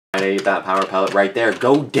to get that power pellet right there.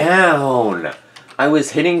 Go down! I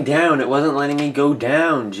was hitting down, it wasn't letting me go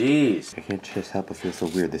down, jeez. I can't just help but feel so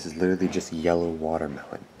weird. This is literally just yellow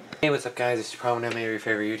watermelon. Hey, what's up guys, it's probably not your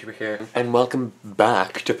favorite YouTuber here. And welcome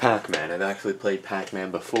back to Pac Man. I've actually played Pac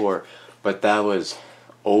Man before, but that was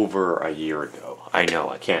over a year ago. I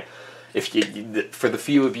know, I can't. If you, for the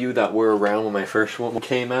few of you that were around when my first one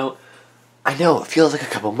came out, I know, it feels like a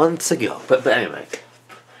couple months ago. But anyway,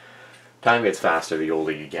 time gets faster the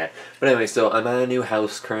older you get. But anyway, so I'm at a new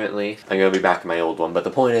house currently. I'm gonna be back in my old one, but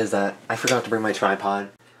the point is that I forgot to bring my tripod.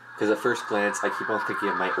 Because at first glance, I keep on thinking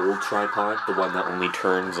of my old tripod, the one that only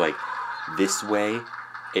turns like this way.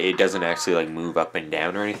 It doesn't actually like move up and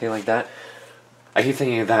down or anything like that. I keep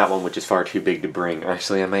thinking of that one, which is far too big to bring.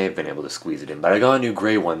 Actually, I may have been able to squeeze it in, but I got a new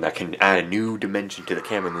gray one that can add a new dimension to the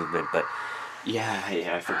camera movement, but yeah,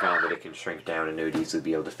 I forgot that it can shrink down and it would easily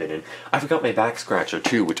be able to fit in. I forgot my back scratcher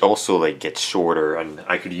too, which also like gets shorter, and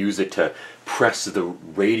I could use it to press the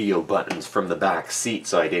radio buttons from the back seat,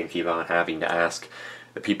 so I didn't keep on having to ask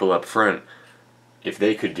the people up front if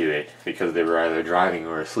they could do it, because they were either driving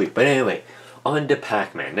or asleep. But anyway, on to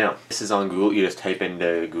Pac Man. Now, this is on Google. You just type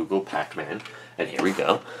into Google Pac Man, and here we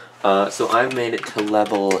go. So I've made it to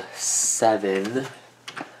level 7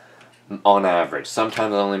 on average.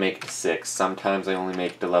 Sometimes I only make it to 6, sometimes I only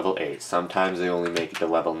make it to level 8, sometimes I only make it to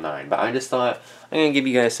level 9. But I just thought I'm going to give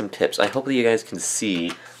you guys some tips. I hope that you guys can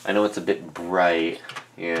see. I know it's a bit bright.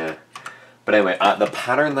 Yeah. But anyway, the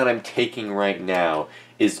pattern that I'm taking right now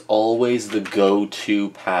is always the go-to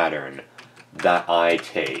pattern that I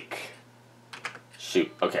take.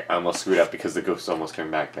 Shoot, okay, I almost screwed up because the ghost almost came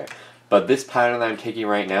back there. But this pattern that I'm taking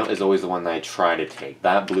right now is always the one that I try to take.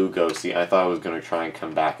 That blue ghosty, I thought it was going to try and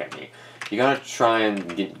come back at me. You gotta try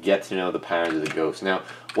and get to know the patterns of the ghosts. Now,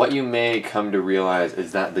 what you may come to realize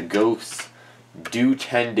is that the ghosts do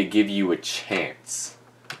tend to give you a chance.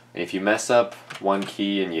 And if you mess up one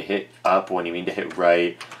key and you hit up when you mean to hit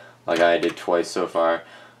right, like I did twice so far,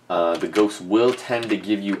 the ghosts will tend to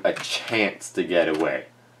give you a chance to get away.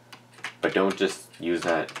 But don't just use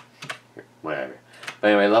that, whatever. But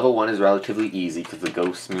anyway, level 1 is relatively easy because the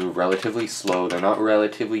ghosts move relatively slow. They're not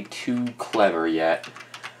relatively too clever yet.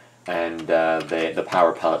 And the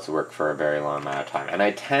power pellets work for a very long amount of time. And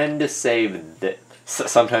I tend to save the...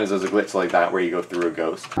 Sometimes there's a glitch like that where you go through a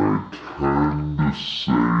ghost.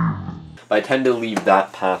 But I tend to leave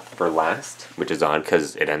that path for last, which is odd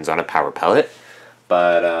because it ends on a power pellet.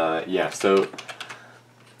 But yeah, so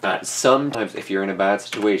sometimes if you're in a bad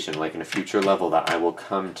situation, like in a future level that I will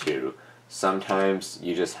come to, sometimes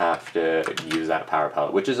you just have to use that power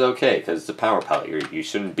pellet, which is okay because it's a power pellet. You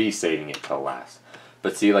shouldn't be saving it till last.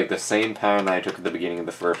 But see, like the same pattern that I took at the beginning of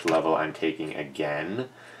the first level, I'm taking again.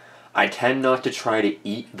 I tend not to try to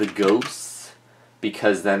eat the ghosts,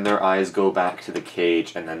 because then their eyes go back to the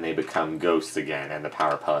cage and then they become ghosts again, and the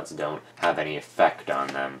power pellets don't have any effect on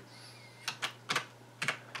them.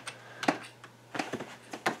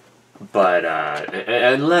 But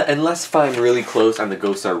unless if I'm really close and the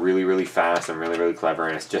ghosts are really, really fast and really, really clever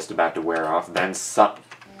and it's just about to wear off, then some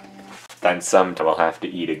will have to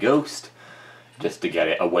eat a ghost just to get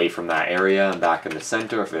it away from that area and back in the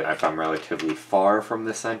center. If I'm relatively far from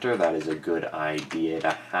the center, that is a good idea to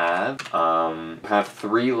have. Have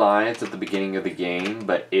 3 lives at the beginning of the game,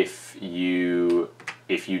 but if you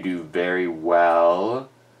do very well,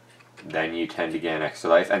 then you tend to get an extra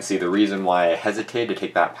life. And see, the reason why I hesitated to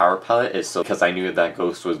take that power pellet is because I knew that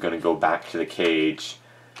ghost was going to go back to the cage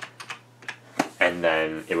and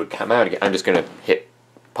then it would come out again. I'm just going to hit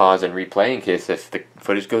pause and replay in case if the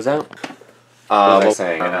footage goes out. What was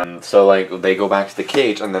I saying? So like they go back to the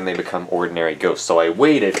cage and then they become ordinary ghosts. So I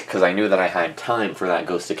waited because I knew that I had time for that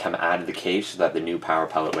ghost to come out of the cage so that the new power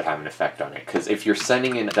pellet would have an effect on it. Because if you're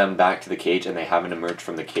sending them back to the cage and they haven't emerged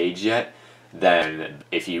from the cage yet, then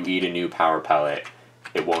if you eat a new power pellet,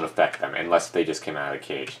 it won't affect them unless they just came out of the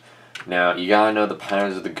cage. Now, you gotta know the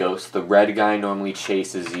patterns of the ghosts. The red guy normally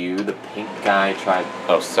chases you. The pink guy tries...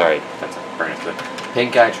 Oh, sorry. That's a furnace. The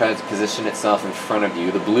pink guy tries to position itself in front of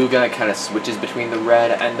you. The blue guy kind of switches between the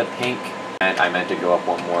red and the pink. And I meant to go up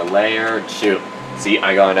one more layer. Shoot. See,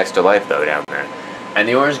 I got an extra life, though, down there. And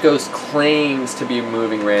the orange ghost claims to be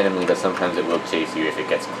moving randomly, but sometimes it will chase you if it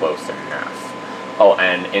gets close enough. Oh,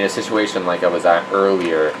 and in a situation like I was at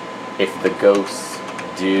earlier, if the ghosts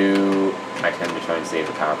do... I tend to try and save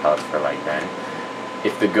the power pellets for like then.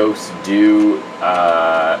 If the ghosts do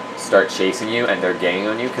start chasing you and they're gaining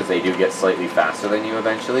on you, because they do get slightly faster than you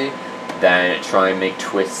eventually, then try and make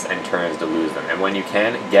twists and turns to lose them. And when you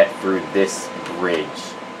can, get through this bridge.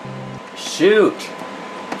 Shoot!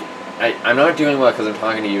 I'm not doing well because I'm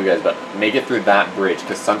talking to you guys, but make it through that bridge,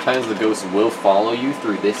 because sometimes the ghost will follow you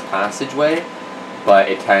through this passageway, but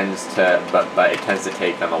it tends to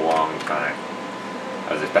take them a long time.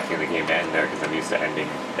 I was expecting the game to end there because I'm used to ending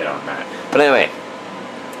it on that. But anyway,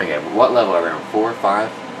 okay, what level are we on? 4 or 5?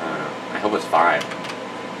 I don't know. I hope it's 5.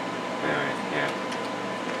 Anyway, yeah.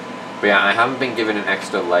 But yeah, I haven't been given an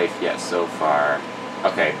extra life yet so far.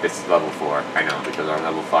 Okay, this is level 4. I know, because on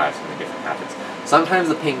level 5 something different happens. Sometimes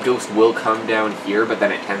the pink ghost will come down here, but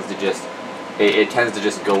then it tends to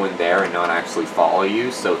just go in there and not actually follow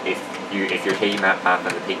you. So if you're taking that path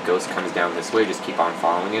and the pink ghost comes down this way, just keep on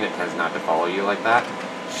following it. It tends not to follow you like that.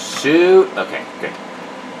 Shoot! Okay, good.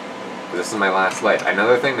 This is my last life.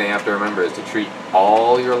 Another thing they have to remember is to treat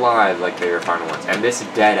all your lives like they're your final ones. And this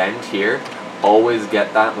dead end here, always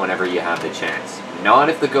get that whenever you have the chance. Not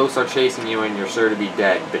if the ghosts are chasing you and you're sure to be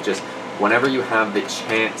dead, but just whenever you have the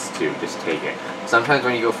chance to, just take it. Sometimes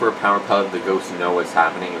when you go for a power pellet, the ghosts know what's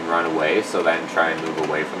happening and run away, so then try and move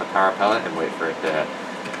away from the power pellet and wait for it to...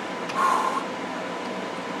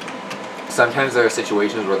 Sometimes there are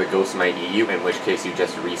situations where the ghosts might eat you, in which case you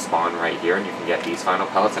just respawn right here and you can get these final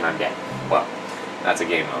pellets and I'm dead. Well, that's a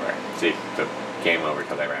game over. See, it's a game over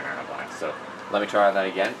because I ran out of life. So let me try that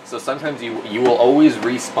again. So sometimes you will always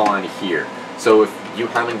respawn here. So if you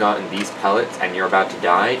haven't gotten these pellets and you're about to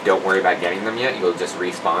die, don't worry about getting them yet. You'll just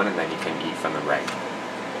respawn and then you can eat from them right.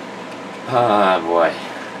 Ah, boy.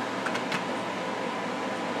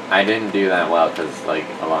 I didn't do that well because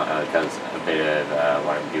a bit of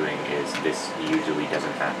what I'm doing is this usually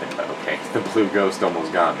doesn't happen. But okay, the blue ghost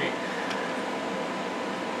almost got me.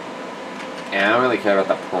 And I don't really care about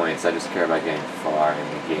the points. I just care about getting far in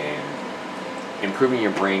the game. Improving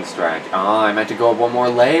your brain strategy. Oh, I meant to go up one more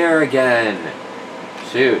layer again.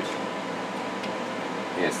 Shoot.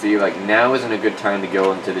 Yeah, see, like, now isn't a good time to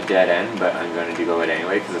go into the dead end, but I'm going to go it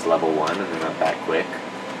anyway because it's level 1 and they're not that quick.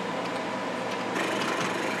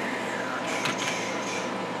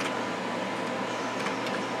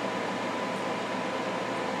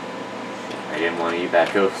 I didn't want to eat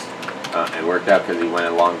that ghost. It worked out because he went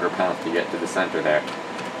a longer path to get to the center there.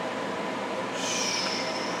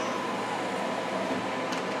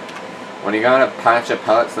 When you got a patch of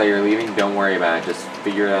pellets that you're leaving, don't worry about it. Just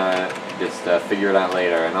figure it out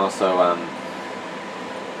later. And also,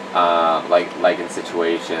 like in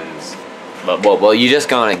situations, well, you just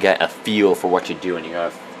gotta get a feel for what you're doing. You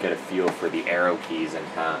gotta get a feel for the arrow keys and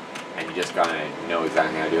you just gotta know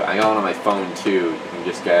exactly how to do it. I got it on my phone too. You can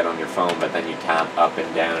just get it on your phone, but then you tap up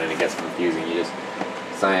and down, and it gets confusing. You just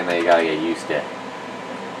something that you gotta get used to.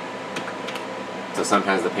 So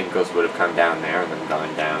sometimes the pink ghost would have come down there and then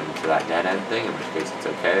gone down to that dead end thing, in which case it's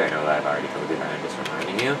okay. I know that I've already told you that, I'm just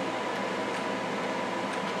reminding you.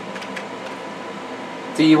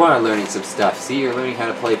 See, you are learning some stuff. See, you're learning how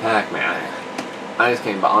to play Pac Man. I just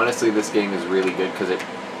kidding, but honestly this game is really good because it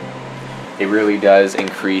really does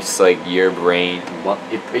increase, like, your brain. Well,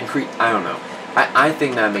 I don't know. I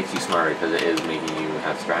think that makes you smarter because it is making you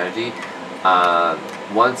have strategy.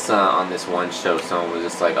 Once on this one show, someone was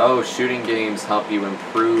just like, oh, shooting games help you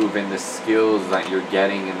improve in the skills that you're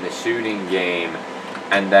getting in the shooting game.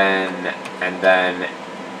 And then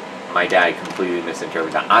my dad completely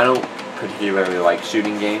misinterpreted that. I don't particularly like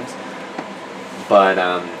shooting games, but,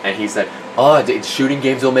 and he said, oh, shooting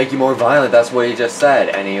games will make you more violent, that's what he just said.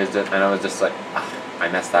 And I was just like, I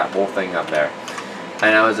messed that whole thing up there.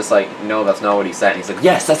 And I was just like, no, that's not what he said. And he said,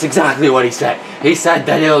 yes, that's exactly what he said. He said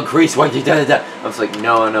that it'll increase what you did. I was like,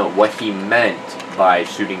 no. What he meant by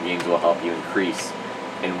shooting games will help you increase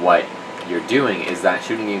in what you're doing is that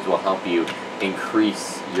shooting games will help you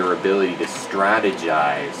increase your ability to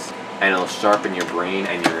strategize. And it'll sharpen your brain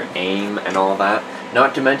and your aim and all that.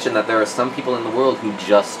 Not to mention that there are some people in the world who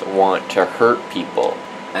just want to hurt people.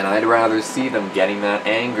 And I'd rather see them getting that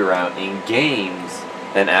anger out in games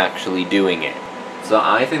than actually doing it. So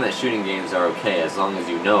I think that shooting games are okay as long as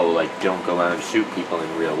you know, like, don't go out and shoot people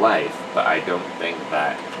in real life. But I don't think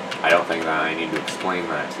that I need to explain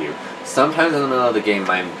that to you. Sometimes in the middle of the game,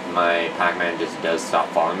 my Pac-Man just does stop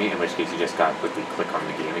following me, in which case you just gotta quickly click on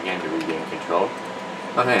the game again to regain control.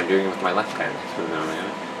 Okay, I'm doing it with my left hand.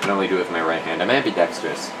 I can only do it with my right hand. I'm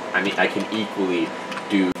ambidextrous. I mean, I can equally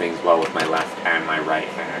do things well with my left and my right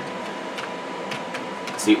hand.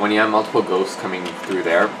 See, when you have multiple ghosts coming through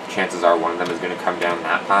there, chances are one of them is going to come down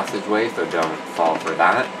that passageway, so don't fall for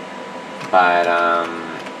that. But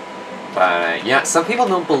yeah, some people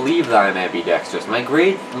don't believe that I'm ambidextrous. My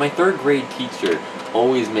third grade teacher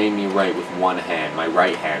always made me write with one hand, my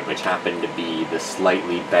right hand, which happened to be the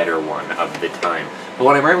slightly better one of the time. But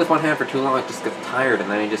when I write with one hand for too long, I just get tired,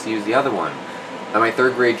 and then I just use the other one. And my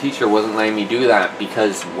 3rd grade teacher wasn't letting me do that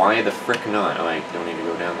because why the frick not? Oh, I don't need to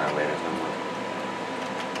go down that way, there's no more.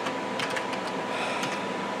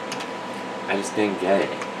 I just didn't get it.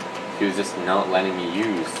 She was just not letting me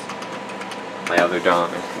use my other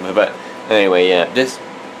dog. But anyway, yeah, just,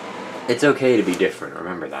 it's okay to be different,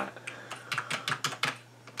 remember that.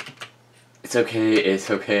 It's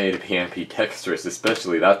okay to be ambidextrous,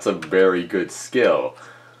 especially, that's a very good skill.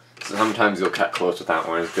 So sometimes you'll cut close with that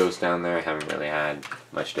one. It goes down there. I haven't really had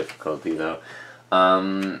much difficulty though.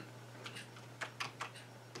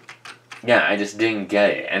 Yeah, I just didn't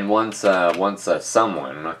get it. And once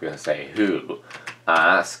someone, I'm not gonna say who,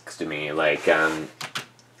 asks me like,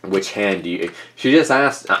 which hand do you? She just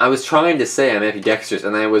asked. I was trying to say I'm ambidextrous,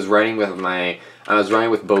 and I was writing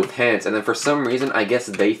with both hands. And then for some reason, I guess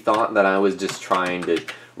they thought that I was just trying to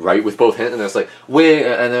write with both hands. And I was like, wait,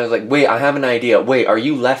 and I was like, wait, I have an idea. Wait, are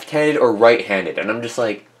you left-handed or right-handed? And I'm just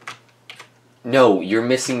like, no, you're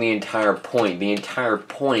missing the entire point. The entire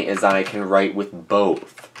point is that I can write with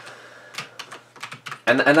both.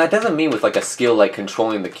 And that doesn't mean with like a skill like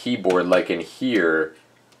controlling the keyboard like in here.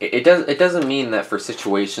 It doesn't mean that for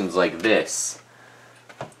situations like this,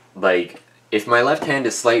 like if my left hand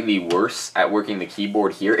is slightly worse at working the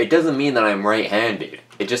keyboard here, it doesn't mean that I'm right-handed.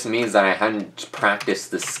 It just means that I hadn't practiced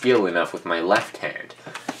the skill enough with my left hand.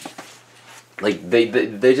 Like they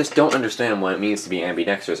just don't understand what it means to be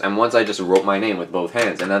ambidextrous. And once I just wrote my name with both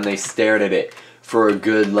hands, and then they stared at it for a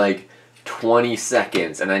good like 20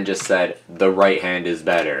 seconds, and then just said, the right hand is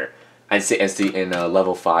better. And see in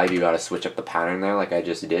level 5, you gotta switch up the pattern there, like I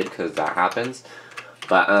just did, because that happens.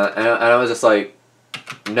 But, and I was just like,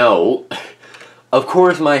 no. Of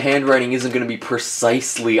course my handwriting isn't gonna be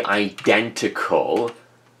precisely identical.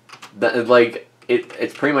 That, like,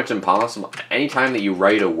 it's pretty much impossible. Anytime that you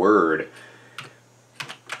write a word,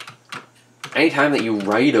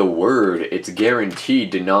 it's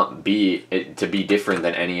guaranteed to not be to be different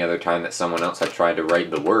than any other time that someone else had tried to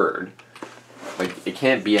write the word. Like, it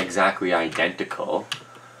can't be exactly identical.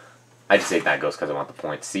 I just say that goes because I want the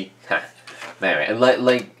points. See? Anyway, and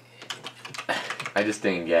like, I just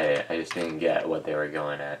didn't get it. I just didn't get what they were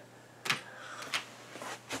going at.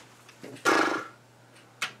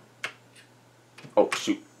 Oh,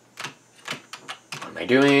 shoot. What am I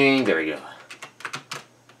doing? There we go.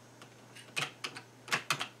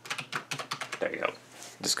 There you go.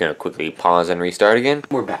 Just gonna quickly pause and restart again.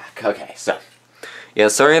 We're back. Okay, so. Yeah,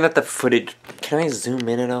 sorry that the footage... Can I zoom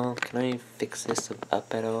in at all? Can I fix this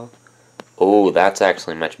up at all? Oh, that's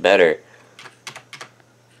actually much better.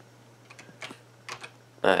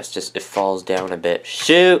 It's just, it falls down a bit.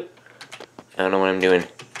 Shoot! I don't know what I'm doing.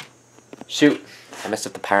 Shoot! I messed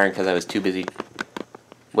up the powering because I was too busy.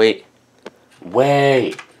 Wait.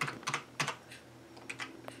 Wait!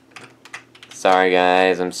 Sorry,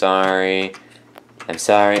 guys. I'm sorry. I'm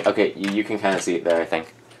sorry. Okay, you can kind of see it there, I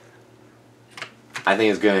think. I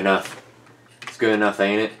think it's good enough. It's good enough,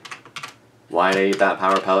 ain't it? Why'd I eat that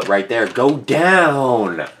power pellet right there? Go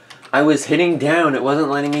down! I was hitting down. It wasn't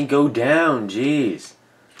letting me go down. Jeez.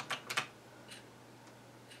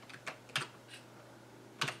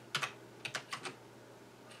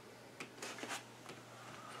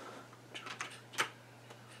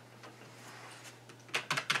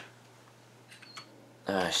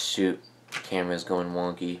 Ah, shoot. Camera's going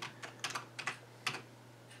wonky.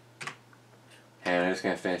 Hey, I'm just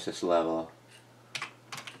gonna finish this level.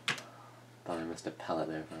 Thought I missed a pellet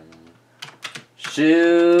there for a moment.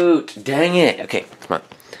 Shoot! Dang it! Okay, come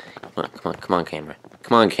on, camera.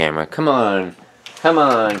 Come on, camera. Come on! Come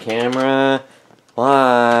on, camera!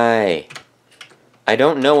 Why? I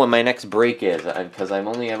don't know what my next break is, because I've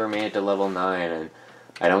only ever made it to level 9, and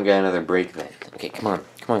I don't get another break then. Okay, come on.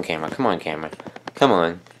 Come on, camera. Come on, camera. Come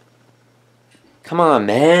on. Come on,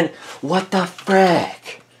 man! What the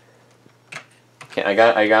frick? Okay, I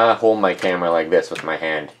gotta hold my camera like this with my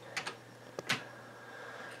hand.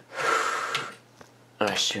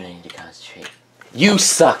 Oh shoot, I need to concentrate. You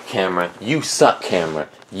suck, camera! You suck, camera!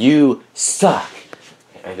 You suck!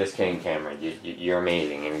 I'm just kidding, camera. You're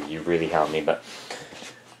amazing and you really helped me, but...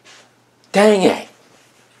 Dang it!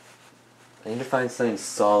 I need to find something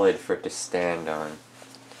solid for it to stand on.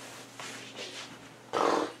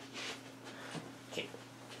 Okay.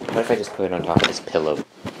 What if I just put it on top of this pillow?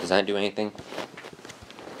 Does that do anything?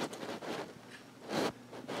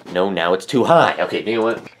 No, now it's too high. Okay, you know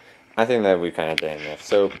what? I think that we kind of did enough.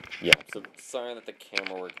 So, yeah. So, sorry that the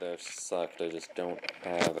camera work there sucked. I just don't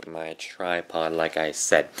have my tripod like I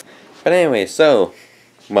said. But anyway, so,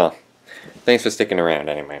 well, thanks for sticking around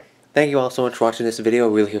anyway. Thank you all so much for watching this video.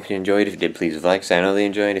 I really hope you enjoyed. If you did, please like, so I know that you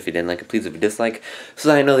enjoyed. If you didn't like it, please leave a dislike, so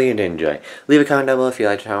that I know that you did enjoy. Leave a comment down below if you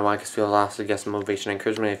liked how I feel lost to get some motivation and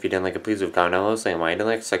encouragement. If you didn't like it, please leave a comment down below saying why you didn't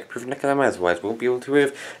like it, so I can prove next time, otherwise I won't be able to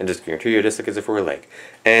live, and just guarantee you dislike as if it were a like.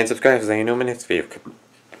 And subscribe so that you know my next video.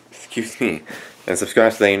 Excuse me. And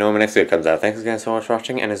subscribe so that you know when my next video comes out. Thanks again so much for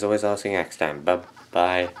watching, and as always, I'll see you next time.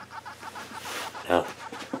 Bye-bye. No.